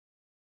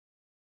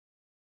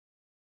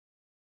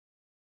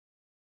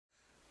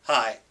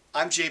Hi,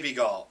 I'm JB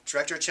Gall,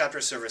 Director of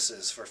Chapter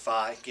Services for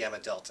Phi Gamma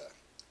Delta.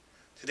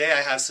 Today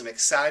I have some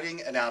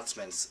exciting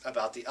announcements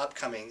about the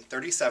upcoming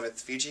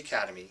 37th Fiji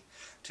Academy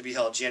to be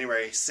held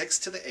January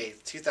 6th to the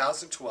 8th,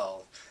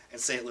 2012 in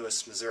St.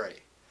 Louis,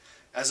 Missouri.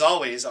 As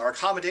always, our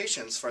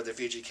accommodations for the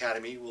Fiji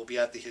Academy will be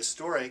at the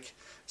historic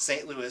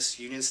St. Louis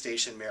Union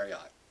Station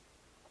Marriott.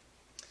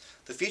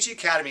 The Fiji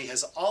Academy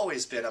has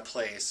always been a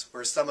place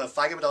where some of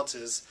Phi Gamma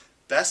Delta's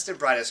best and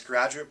brightest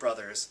graduate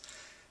brothers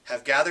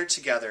have gathered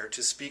together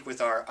to speak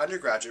with our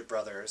undergraduate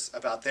brothers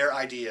about their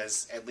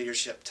ideas and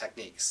leadership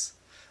techniques.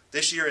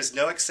 This year is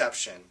no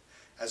exception,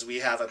 as we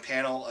have a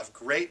panel of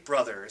great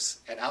brothers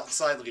and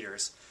outside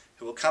leaders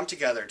who will come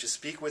together to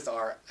speak with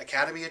our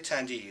Academy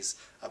attendees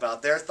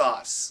about their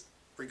thoughts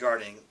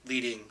regarding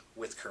leading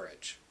with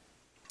courage.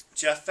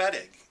 Jeff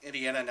Fettig,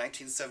 Indiana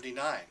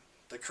 1979,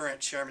 the current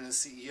chairman and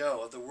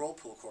CEO of the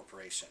Whirlpool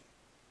Corporation.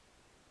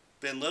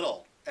 Ben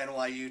Little,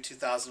 NYU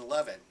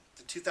 2011,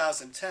 the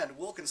 2010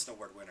 Wilkinson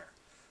Award winner,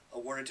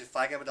 awarded to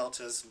Phi Gamma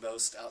Delta's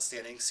most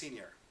outstanding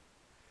senior.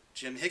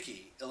 Jim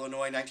Hickey,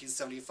 Illinois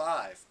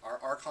 1975, our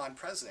Archon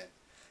president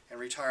and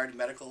retired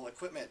medical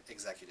equipment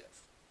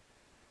executive.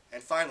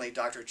 And finally,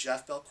 Dr.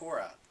 Jeff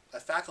Belcora, a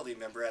faculty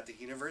member at the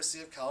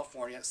University of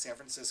California at San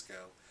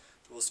Francisco,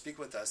 who will speak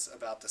with us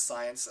about the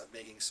science of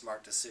making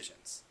smart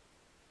decisions.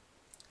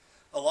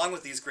 Along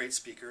with these great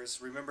speakers,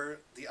 remember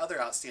the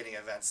other outstanding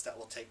events that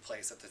will take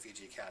place at the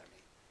Fiji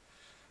Academy.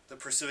 The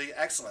Pursuing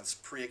Excellence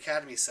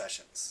Pre-Academy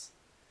Sessions,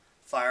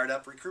 Fired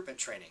Up Recruitment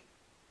Training,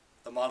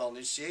 the Model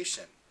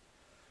Initiation,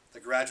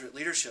 the Graduate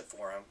Leadership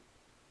Forum,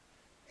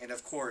 and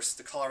of course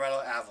the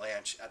Colorado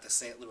Avalanche at the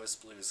St. Louis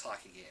Blues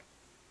hockey game.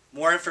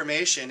 More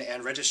information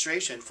and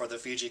registration for the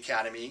Fiji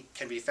Academy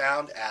can be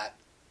found at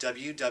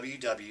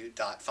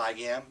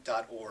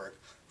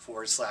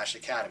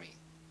www.phigam.org/academy.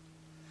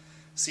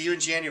 See you in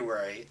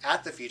January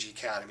at the Fiji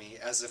Academy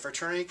as the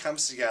fraternity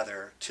comes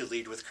together to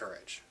lead with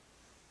courage.